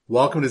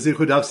Welcome to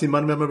Zichud Daf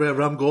Siman Memorei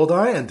Ram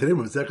Goldar, and today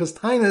we're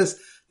Taanis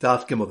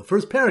Daf Gimel, the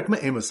first parak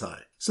Me'emasai.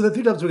 So the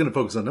three dafs we're going to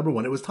focus on. Number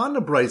one, it was taught in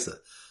a brisa,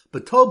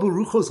 B'tol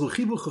B'ruchos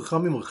L'chibu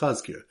Chachamim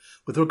L'chazkir.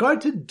 With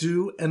regard to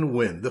dew and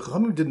wind, the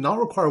Chachamim did not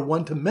require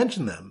one to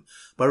mention them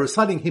by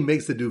reciting he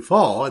makes the dew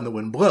fall and the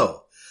wind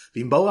blow.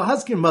 V'im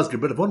Hazkir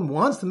Mazkir, but if one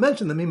wants to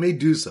mention them, he may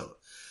do so.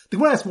 The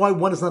Gemara asks why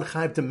one is not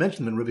chayav to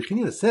mention them. Rabbi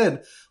Chanina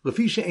said,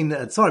 L'fi she'ein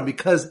ne'atzar,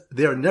 because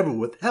they are never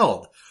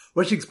withheld.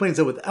 Rashi explains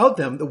that without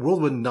them, the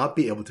world would not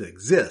be able to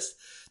exist.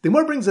 The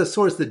Gemara brings a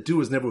source that dew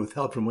was never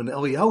withheld from when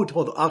Eliyahu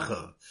told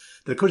Achav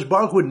that Akash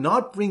Baruch Hu would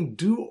not bring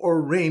dew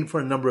or rain for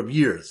a number of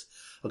years.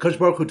 Akash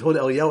Baruch Hu told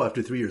Eliyahu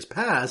after 3 years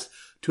passed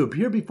to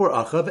appear before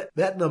Achav,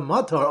 Vatna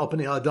matar al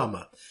panei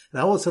adama, and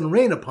I will send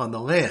rain upon the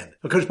land.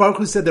 Akash Baruch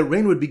Hu said that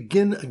rain would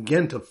begin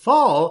again to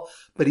fall,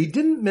 but he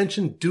didn't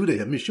mention dew to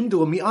him, mishum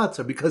de'lo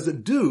mi'atzar, because the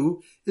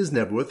dew is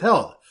never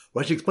withheld.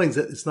 Rashi explains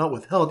that it's not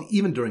withheld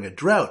even during a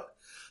drought.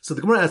 So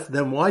the Gemara asked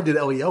them, why did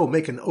Eliyahu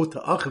make an oath to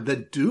Achav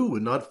that dew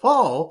would not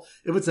fall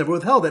if it's never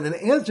withheld? And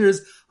it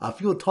answers,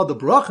 Afil tad the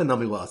bracha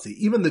namilasi,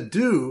 even the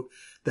dew,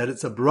 that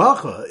it's a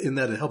bracha in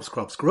that it helps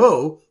crops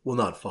grow, will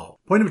not fall.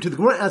 Point number two, the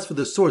Gemara asked for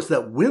the source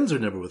that winds are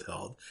never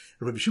withheld.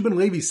 And Rabbi Shubin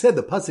Levi said,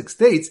 the pasuk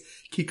states,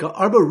 Ki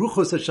ka'arba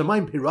ruchos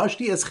hashamayim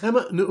pirashti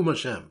eschem ne'um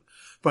Hashem.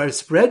 For I have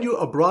spread you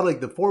abroad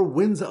like the four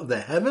winds of the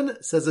heaven,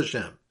 says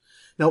Hashem.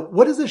 Now,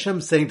 what is Hashem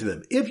saying to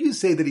them? If you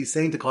say that he's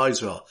saying to Klal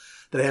Yisrael,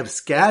 that I have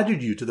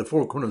scattered you to the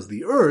four corners of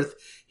the earth,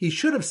 he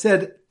should have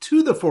said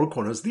to the four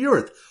corners of the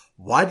earth.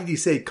 Why did he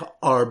say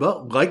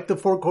ka'arba, like the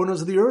four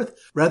corners of the earth?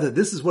 Rather,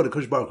 this is what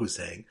Akash Baruch Hu is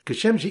saying.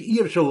 Kashem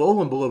she'iev shel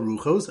olam below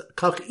ruchos,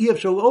 kach iev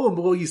shel olam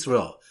below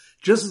Yisrael.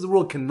 Just as the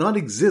world cannot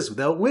exist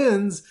without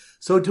winds,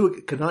 so too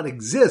it cannot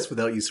exist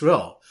without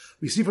Yisrael.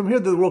 We see from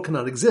here that the world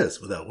cannot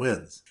exist without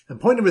winds.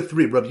 And point number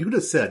three, Rabbi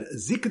Yehuda said,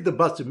 Zikad the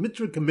basta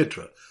mitra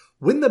kamitra.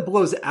 Wind that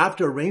blows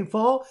after a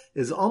rainfall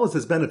is almost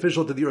as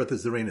beneficial to the earth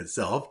as the rain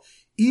itself.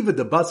 Even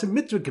the basar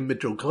mitra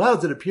kamitra,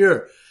 clouds that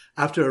appear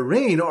after a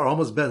rain are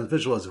almost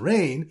beneficial as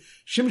rain.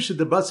 Shimshad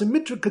the basar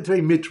mitra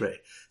katre mitre.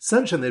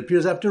 Sunshine that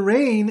appears after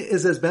rain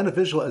is as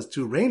beneficial as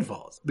two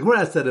rainfalls. The Gemara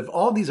asks that if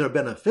all these are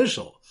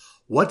beneficial,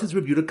 what does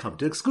Rabbi Yehuda come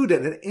to exclude?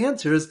 And it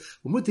answers,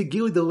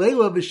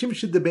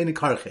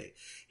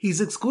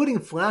 he's excluding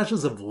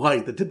flashes of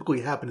light that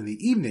typically happen in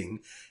the evening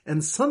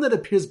and sun that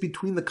appears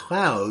between the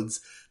clouds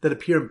that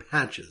appear in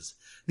patches.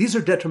 These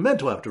are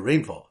detrimental after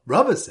rainfall.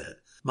 Rava said,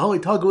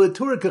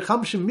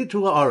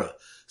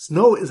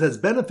 snow is as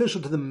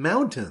beneficial to the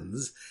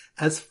mountains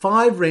as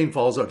 5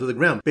 rainfalls are to the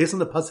ground, based on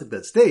the pasuk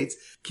that states,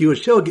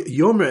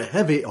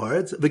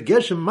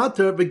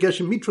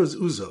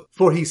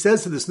 for he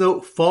says to the snow,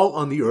 fall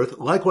on the earth,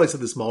 likewise to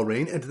the small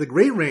rain, and to the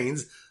great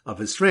rains of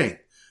his strength.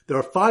 There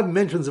are 5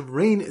 mentions of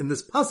rain in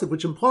this pasuk,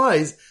 which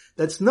implies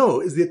that snow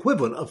is the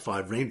equivalent of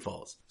 5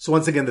 rainfalls. So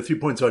once again, the 3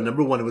 points are,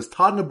 number one, it was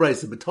taught in a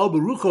brisa, b'tal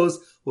b'ruchos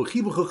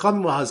l'chibu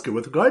chachamim l'hazkir.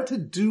 With regard to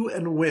dew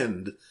and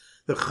wind,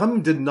 the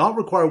Chachamim did not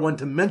require one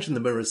to mention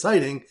them by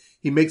reciting,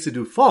 he makes the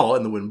dew fall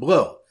and the wind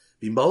blow.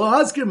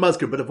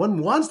 But if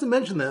one wants to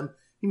mention them,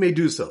 he may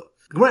do so.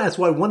 The Gemara asks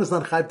why one is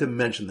not chayav to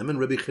mention them, and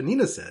Rabbi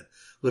Chanina said,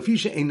 L'fi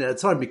she'ein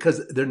ne'atzar,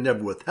 because they're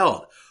never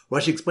withheld.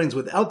 Rashi explains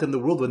without them the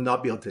world would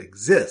not be able to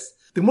exist.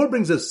 The Gemara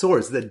brings a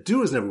source that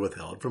dew is never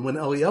withheld from when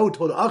Eliyahu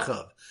told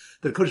Achav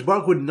that Akash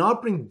Baruch Hu would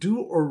not bring dew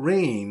or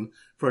rain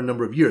for a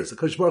number of years.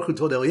 Akash Baruch Hu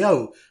told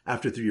Eliyahu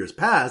after 3 years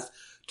passed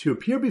to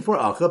appear before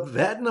Achav,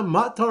 Vatna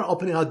matar al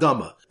panei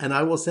adama, and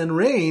I will send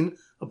rain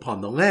upon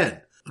the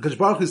land. Akash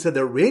Baruch Hu said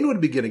that rain would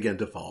begin again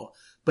to fall,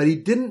 but he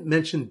didn't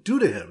mention dew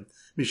to him,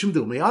 mishum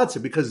de'lo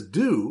mi'atzar, because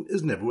dew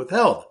is never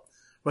withheld.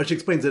 Rashi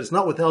explains that it's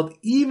not withheld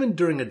even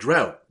during a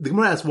drought. The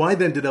Gemara asks, why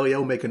then did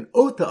Eliyahu make an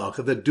oath to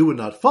Achav that dew would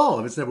not fall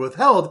if it's never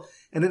withheld?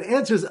 And it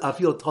answers,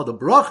 Afil tad the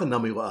bracha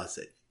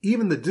namilasi.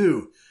 Even the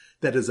dew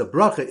that is a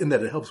bracha in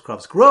that it helps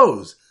crops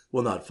grows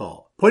will not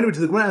fall. Pointing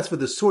to the Gemara asks for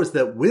the source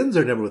that winds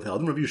are never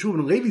withheld. And Rabbi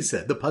Shubin Levi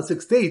said, the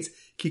pasuk states,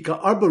 Ki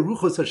ka'arba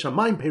ruchos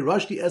hashamayim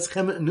pirashti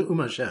eschem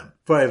ne'um Hashem.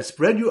 For I have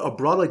spread you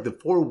abroad like the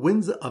 4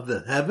 winds of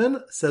the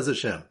heaven, says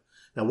Hashem.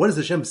 Now what is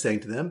Hashem saying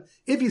to them?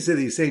 If he said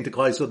he's saying to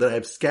Klal Yisrael that I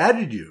have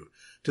scattered you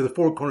to the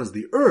 4 corners of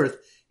the earth,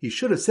 he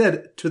should have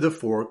said to the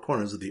 4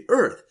 corners of the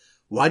earth.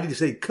 Why did he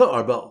say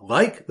ka'arba,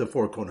 like the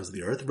 4 corners of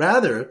the earth?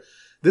 Rather,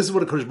 this is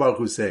what Akash Baruch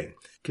Hu is saying.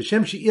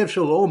 Kashem she'iev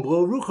shel olam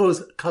below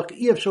ruchos, kach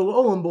iev shel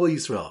olam below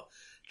Yisrael.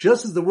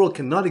 Just as the world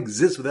cannot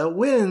exist without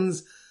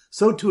winds,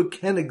 so too it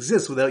can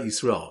exist without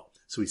Yisrael.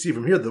 So we see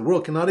from here that the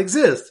world cannot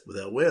exist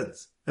without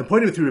winds. And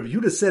pointing through, Rabbi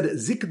Yehuda said,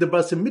 Zik the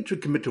basa mitra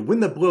kamitra,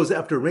 wind that blows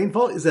after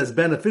rainfall is as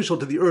beneficial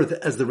to the earth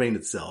as the rain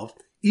itself.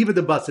 Even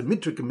the basa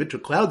mitra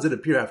kamitra, clouds that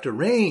appear after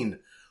rain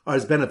are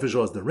as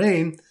beneficial as the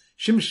rain.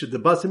 Shimshad the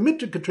basa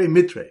mitra katre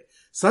mitre,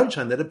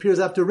 sunshine that appears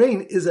after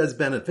rain is as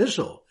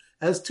beneficial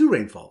as 2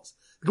 rainfalls.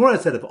 The Gemara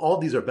said, if all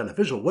these are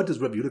beneficial, what does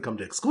Rabbi Yehuda come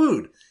to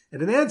exclude?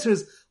 And it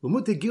answers,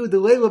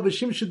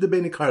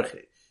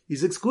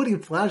 he's excluding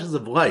flashes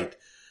of light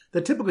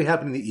that typically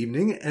happen in the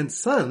evening, and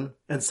sun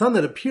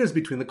that appears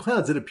between the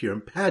clouds that appear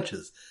in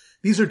patches.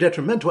 These are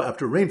detrimental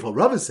after rainfall.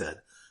 Rava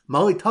said,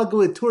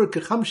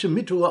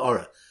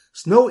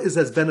 Snow is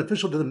as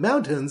beneficial to the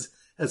mountains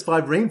as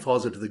 5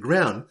 rainfalls are to the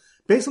ground,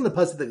 based on the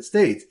pasuk that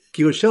states,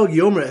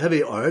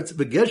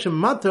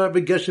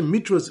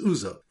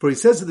 for he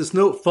says to the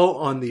snow, fall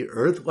on the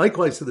earth,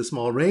 likewise to the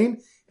small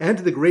rain, and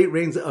to the great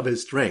rains of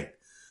his strength.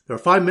 There are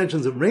 5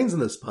 mentions of rains in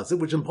this pasuk,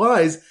 which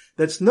implies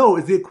that snow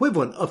is the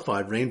equivalent of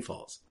 5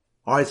 rainfalls.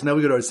 Alright, so now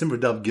we go to our simon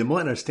Dav Gimel,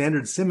 and our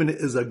standard simon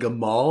is a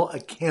gamal, a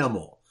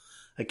camel.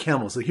 A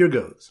camel, so here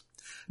goes.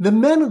 The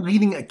men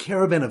leading a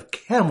caravan of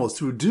camels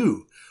through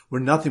dew,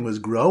 where nothing was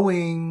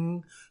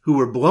growing, who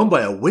were blown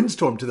by a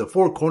windstorm to the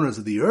 4 corners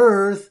of the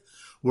earth,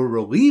 were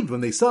relieved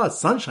when they saw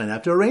sunshine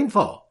after a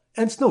rainfall,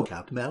 and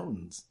snow-capped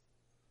mountains.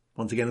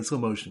 Once again in slow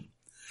motion.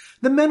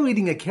 The men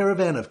leading a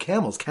caravan of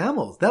camels,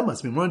 that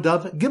must be more in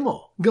Dav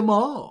Gimel,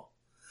 Gamal.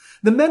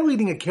 The men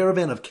leading a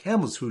caravan of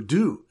camels through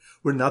dew,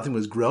 where nothing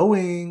was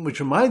growing,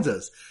 which reminds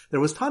us, there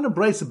was Tana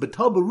Bryce of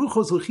Betal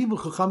Baruchos L'chivu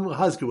Chachamim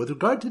L'Hazkir. With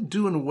regard to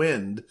dew and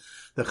wind,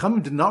 the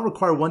Chachamim did not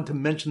require one to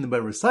mention them by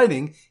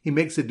reciting. He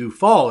makes the dew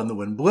fall and the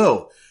wind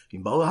blow.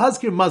 But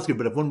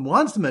if one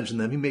wants to mention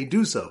them, he may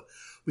do so.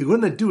 We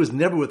learn that dew is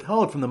never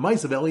withheld from the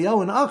mice of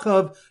Eliyahu and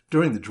Achav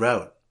during the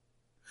drought.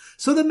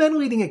 So the men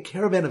leading a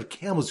caravan of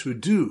camels through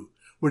dew,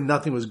 where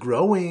nothing was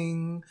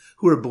growing,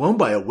 who were blown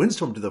by a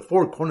windstorm to the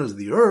 4 corners of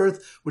the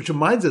earth, which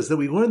reminds us that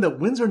we learn that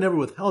winds are never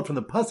withheld from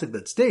the pasuk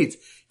that states,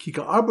 Ki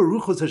ka'arba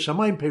ruchos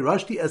hashamayim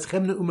peirashti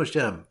eschem ne'um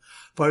Hashem.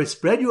 For I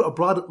spread you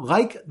abroad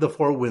like the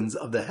 4 winds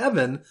of the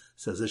heaven,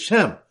 says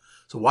Hashem.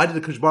 So why did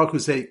the Kadosh Baruch Hu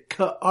say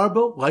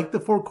ka'arba, like the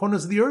 4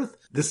 corners of the earth?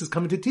 This is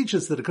coming to teach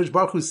us that the Kadosh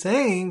Baruch Hu is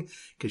saying,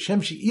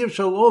 Kashem she'iev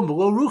shalom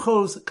below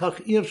ruchos,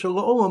 kach iev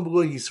shalom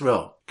below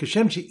Yisrael.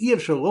 Kashem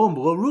she'iev shalom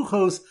below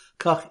ruchos,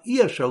 kach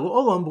iev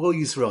shalom below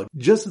Yisrael.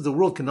 Just as the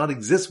world cannot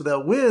exist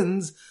without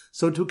winds,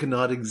 so too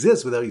cannot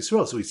exist without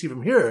Yisrael. So we see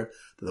from here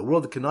that the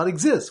world cannot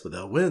exist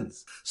without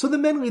winds. So the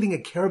men leading a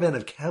caravan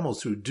of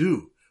camels through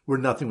dew, where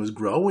nothing was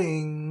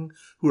growing,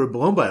 who were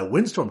blown by a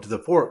windstorm to the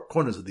 4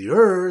 corners of the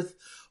earth,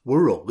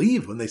 were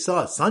relieved when they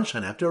saw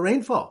sunshine after a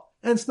rainfall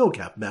and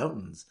snow-capped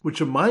mountains, which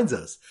reminds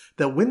us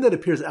that wind that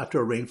appears after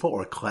a rainfall,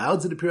 or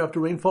clouds that appear after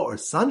rainfall, or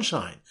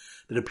sunshine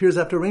that appears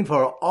after rainfall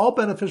are all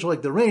beneficial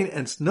like the rain,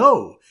 and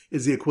snow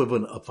is the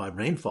equivalent of 5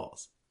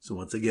 rainfalls. So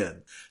once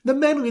again, the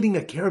men leading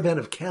a caravan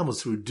of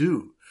camels through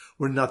dew,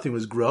 where nothing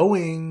was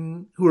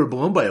growing, who were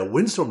blown by a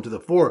windstorm to the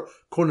 4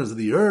 corners of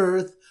the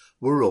earth,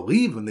 were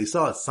relieved when they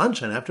saw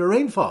sunshine after a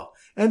rainfall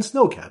and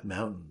snow-capped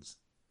mountains.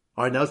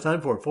 Alright, now it's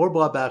time for 4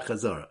 Blah Bach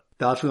Chazara.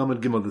 Daf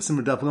Lamed Gimel, the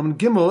Simmer Daf Lamed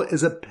Gimel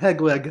is a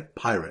peg-leg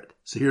pirate.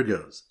 So here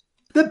goes.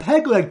 The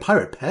peg-leg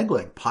pirate,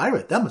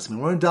 that must be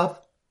more in Daf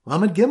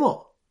Lamed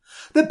Gimel.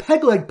 The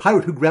peg-leg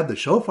pirate who grabbed the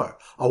shofar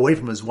away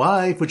from his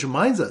wife, which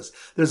reminds us,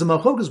 there's a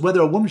machlokas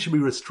whether a woman should be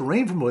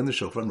restrained from blowing the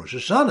shofar on Rosh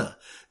Hashanah.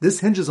 This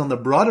hinges on the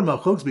broader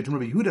machlokas between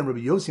Rabbi Yehuda and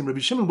Rabbi Yossi and Rabbi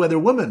Shimon, whether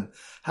women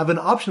have an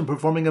option of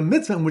performing a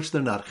mitzvah in which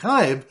they're not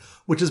chayiv,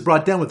 which is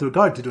brought down with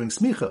regard to doing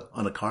smicha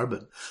on a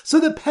carbon. So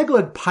the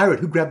peg-leg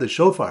pirate who grabbed the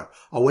shofar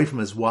away from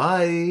his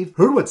wife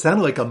heard what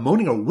sounded like a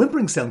moaning or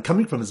whimpering sound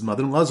coming from his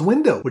mother-in-law's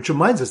window, which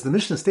reminds us the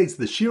Mishnah states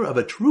the shear of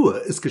a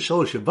trua is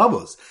keshalosh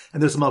yavavos,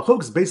 and there's a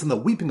machlokas based on the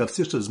weeping of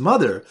sister's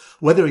mother,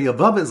 whether a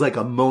yavava is like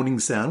a moaning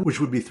sound,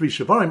 which would be 3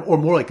 shavarim, or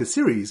more like a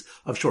series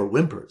of short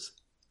whimpers.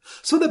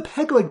 So the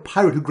peg-leg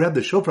pirate who grabbed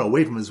the shofar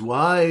away from his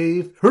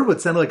wife heard what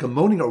sounded like a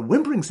moaning or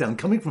whimpering sound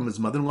coming from his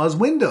mother-in-law's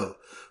window,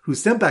 who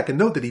sent back a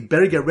note that he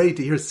better get ready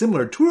to hear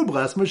similar Torah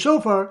blasts from a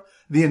shofar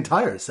the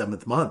entire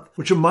 7th month.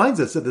 Which reminds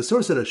us that the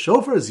source that a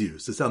shofar is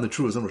used to sound the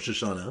truas on Rosh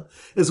Hashanah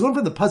is one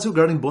from the pasuk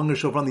regarding blowing a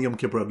shofar on the Yom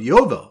Kippur of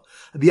Yovel.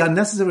 The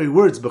unnecessary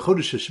words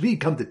B'chodesh Hashvi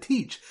come to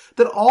teach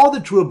that all the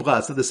Torah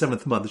blasts of the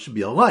 7th month should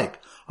be alike.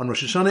 On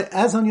Rosh Hashanah,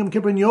 as on Yom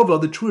Kippur and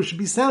Yovel, the Torah should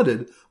be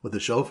sounded with a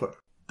shofar.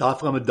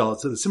 Daf Lamed Daled.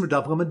 So the Simmer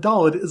Daf Lamed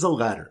Daled is a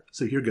ladder.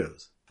 So here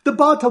goes. The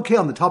Baal Tokeh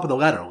on the top of the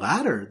ladder.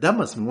 Ladder? That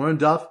must be more in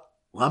Daf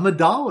Lamed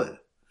Daled.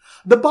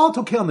 The Baal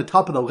Tokeh on the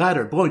top of the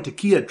ladder, blowing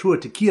tekiah, trua,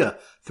 tekiah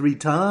 3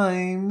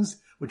 times,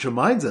 which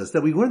reminds us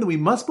that we learned that we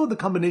must blow the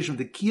combination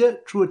of tekiah,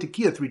 trua,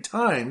 tekiah 3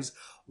 times,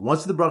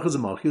 once for the brachas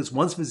and malchus,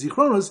 once for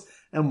zichronos,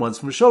 and once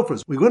from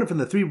shofars. We learn it from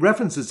the 3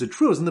 references to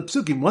truas in the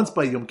psukim, once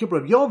by Yom Kippur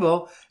of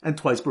Yovel, and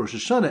twice by Rosh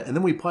Hashanah, and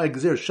then we apply a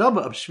gezer shava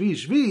of shvi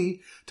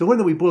shvi to learn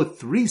that we blow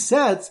 3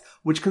 sets,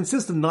 which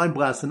consist of 9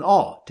 blasts in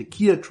all.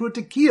 Tekiah, trua,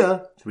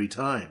 tekiah 3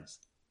 times.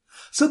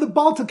 So the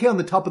Baal Tokeh on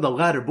the top of the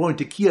ladder, blowing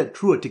tekiah,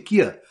 trua,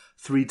 tekiah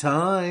 3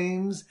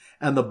 times,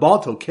 and the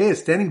Baal Tokeh is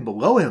standing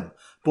below him,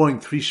 blowing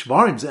 3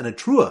 shvarims and a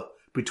trua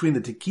between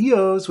the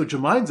tekiyos, which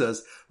reminds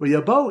us where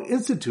Yabo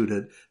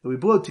instituted that we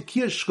blow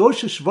tekiah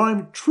shlosha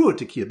shvarim trua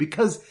tekiah,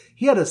 because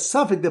he had a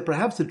suffix that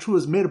perhaps the trua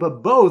is made up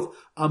of both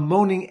a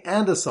moaning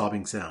and a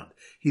sobbing sound.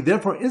 He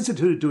therefore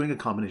instituted doing a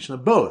combination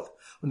of both.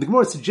 When the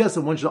Gemara suggests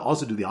that one should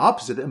also do the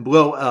opposite and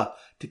blow a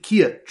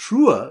tekiah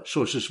trua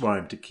shlosha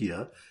shvarim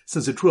tekiah,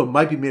 since the trua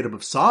might be made up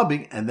of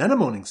sobbing and then a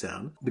moaning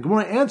sound, the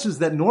Gemara answers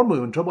that normally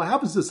when trouble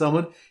happens to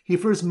someone, he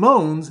first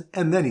moans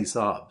and then he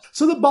sobs.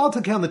 So the Baal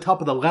Tokeh on the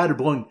top of the ladder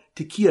blowing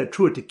tekiah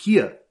trua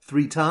tekiah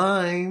 3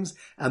 times,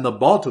 and the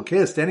Baal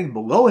Tokeh standing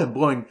below him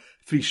blowing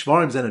 3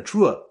 shvarims and a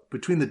trua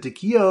between the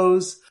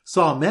tekios,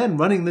 saw a man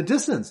running in the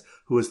distance,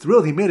 who was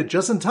thrilled he made it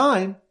just in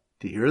time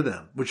to hear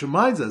them, which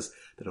reminds us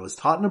that it was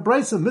taught in a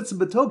brisa,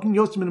 mitzvah betoken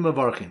yosem in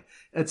mavarchin.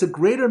 It's a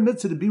greater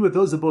mitzvah to be with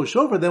those that blow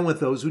shofar than with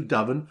those who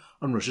daven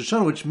on Rosh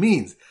Hashanah, which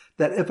means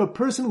that if a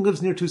person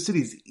lives near 2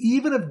 cities,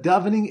 even if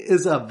davening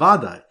is a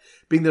vadai,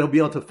 being that he'll be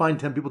able to find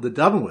 10 people to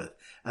daven with,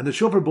 and the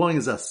shofar blowing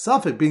is a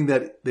suffix, being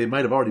that they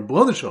might have already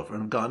blown the shofar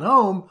and have gone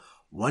home,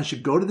 one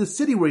should go to the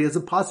city where he has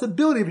a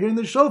possibility of hearing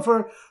the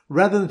shofar,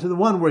 rather than to the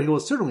one where he will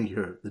certainly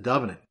hear the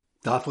davening.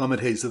 Daf Lamed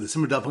Hey. So the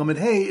Simmer Daf Lamed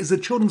Hey is a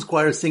children's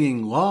choir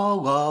singing La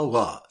La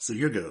La. So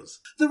here goes.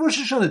 The Rosh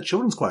Hashanah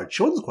children's choir,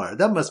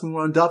 that must mean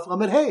we're on Daf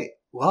Lamed Hey.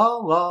 La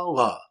La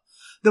La.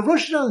 The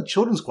Rosh Hashanah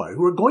children's choir,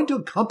 who are going to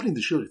accompany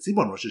the Shul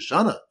Tzibor on Rosh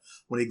Hashanah,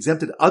 when he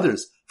exempted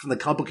others from the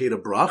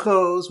complicated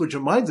brachos, which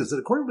reminds us that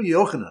according to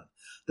Yochanan,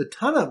 the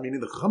Tana,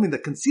 meaning the Chachamim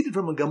that conceded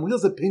from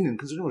Gamliel's opinion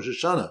concerning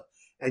Rosh Hashanah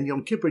and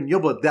Yom Kippur and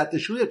Yom Tov, that the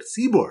Shul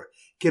Tzibor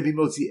can be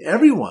motzi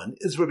everyone,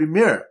 is Rabbi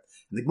Meir.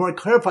 And the Gemara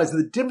clarifies that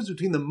the difference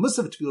between the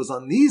Musaf tefillos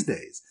on these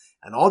days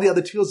and all the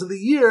other tefillos of the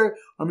year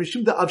are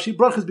mishum da'avshi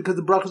brachas, because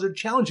the brachas are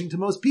challenging to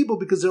most people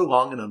because they're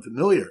long and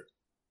unfamiliar.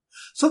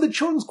 So the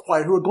children's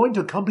choir, who are going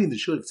to accompany the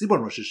Shul Tzibor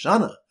on Rosh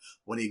Hashanah,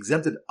 when he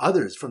exempted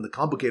others from the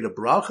complicated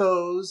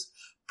brachos,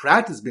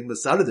 practice being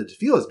masada the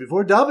tefillos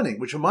before davening,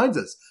 which reminds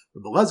us,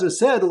 Rabbi Elazar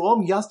said,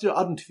 "Lom yastir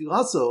adam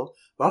tefilaso,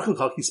 baruch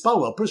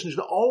hispal." A person should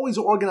always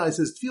organize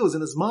his tefillos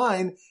in his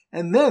mind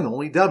and then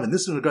only daven.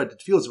 This is in regard to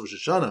tefillos of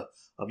Rosh Hashanah,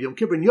 of Yom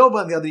Kippur and Yova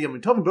and the other Yom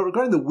Tovim. But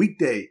regarding the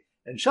weekday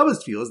and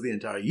Shabbos tefillos the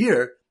entire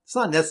year, it's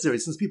not necessary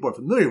since people are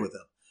familiar with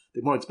them.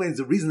 The Gemara explains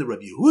the reason that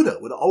Rabbi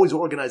Yehuda would always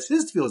organize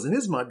his tefillos in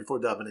his mind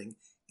before davening,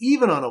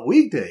 even on a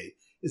weekday,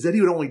 is that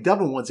he would only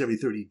daven once every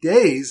 30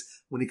 days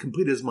when he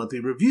completed his monthly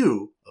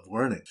review of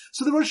learning.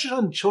 So the Rosh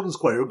Hashanah children's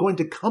choir are going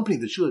to accompany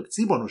the Shul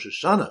Tzibor on Rosh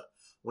Hashanah,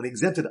 when he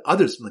exempted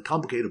others from the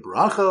complicated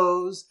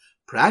brachos,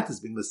 practice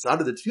being the side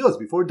of the tefillos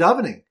before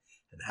davening,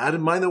 and had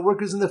in mind the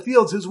workers in the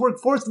fields whose work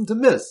forced them to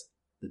miss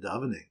the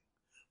davening.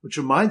 Which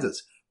reminds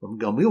us,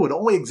 Rabbi Gamliel would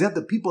only exempt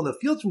the people in the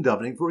fields from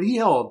davening, for he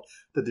held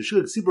that the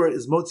Shul Tzibor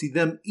is motzi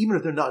them even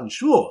if they're not in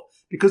shul,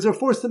 because they're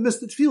forced to miss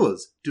the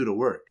tefillas due to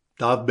work.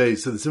 Dav Beis.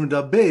 So the Simon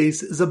Dav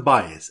Beis is a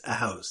bias, a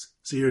house.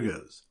 So here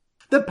goes.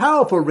 The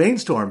powerful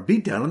rainstorm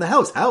beat down on the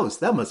house. House.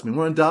 That must mean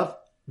we're on Dav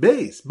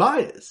Beis,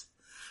 bias.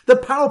 The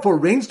powerful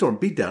rainstorm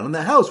beat down on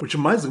the house, which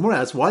reminds the Gemara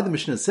asks why the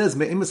Mishnah says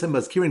Me'emasem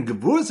Mazkirin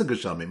Gevurus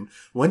HaGeshamim.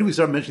 When do we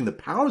start mentioning the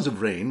powers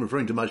of rain,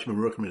 referring to Mashim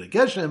Meruchim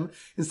Geshem,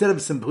 instead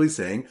of simply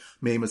saying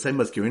Me'emasem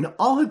Mazkirin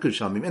Al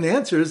HaGeshamim? And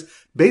answers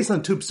based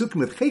on 2 psukim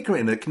with Cheker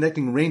in it,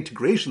 connecting rain to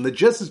creation, that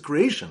just as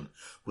creation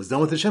was done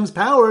with Hashem's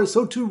power,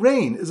 so too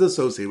rain is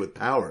associated with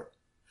power.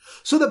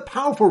 So the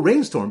powerful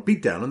rainstorm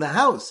beat down on the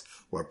house,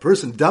 where a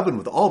person davened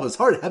with all of his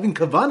heart, having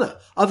kavana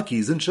of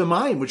keys and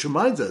shemayim, which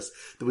reminds us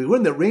that we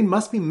learned that rain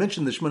must be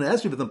mentioned in the Shemona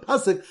Esrei with the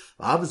pasuk,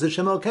 "La'av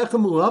Hashem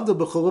Elokechem u'lavdo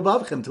b'chol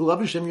levavchem," to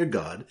love Hashem your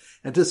God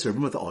and to serve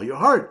Him with all your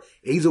heart.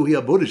 Ezo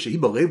hi avodah shehi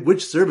b'lev,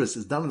 which service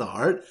is done in the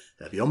heart?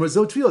 Yomer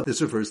zo tefillah.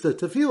 This refers to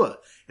tefillah.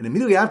 And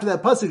immediately after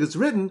that pasuk, it's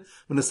written,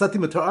 "V'nasati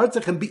matar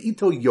artzachem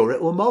bi'ito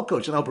yoret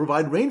u'malkosh," and I'll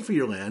provide rain for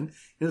your land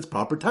in its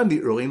proper time,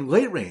 the early and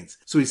late rains.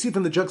 So we see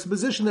from the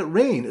juxtaposition that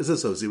rain is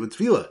associated with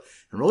tefillah.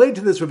 And related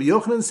to this, Rabbi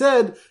Yochanan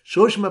said,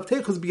 "Shosh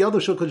maftechos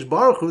biyado shel Kadosh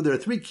Baruch Hu." There are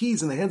 3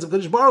 keys in the hands of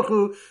Kadosh Baruch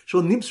Hu,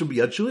 shel nimsru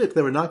biyad shaliach,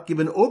 that were not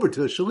given over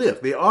to a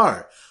shaliach. They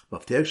are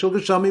maftech shel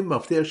geshamim,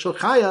 maftech shel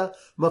chaya,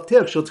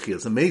 maftech shel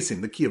tchias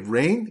amesim, the key of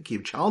rain, the key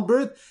of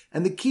childbirth,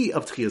 and the key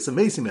of tchias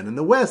amesim. And in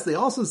the West, they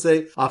also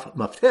say af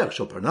maftech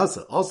shel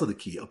parnasa, also the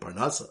key of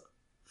parnasa.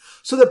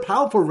 So the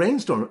powerful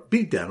rainstorm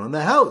beat down on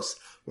the house,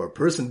 where a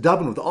person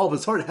davened with all of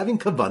his heart, having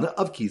kavana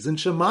of keys and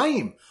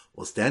shemayim,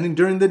 while standing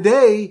during the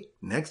day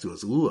next to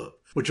his lulav.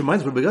 Which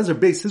reminds me, Rabbi Elazar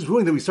based his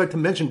ruling that we start to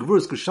mention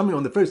Gevurus Geshamim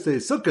on the first day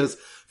of Sukkot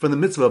from the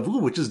mitzvah of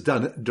lulav, which is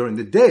done during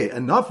the day,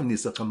 and not from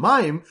Nisach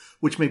HaMayim,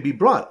 which may be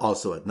brought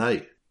also at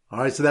night.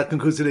 Alright, so that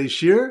concludes today's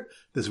shir.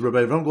 This is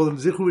Rabbi Ram Golden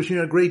Zichu wishing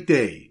you a great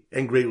day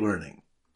and great learning.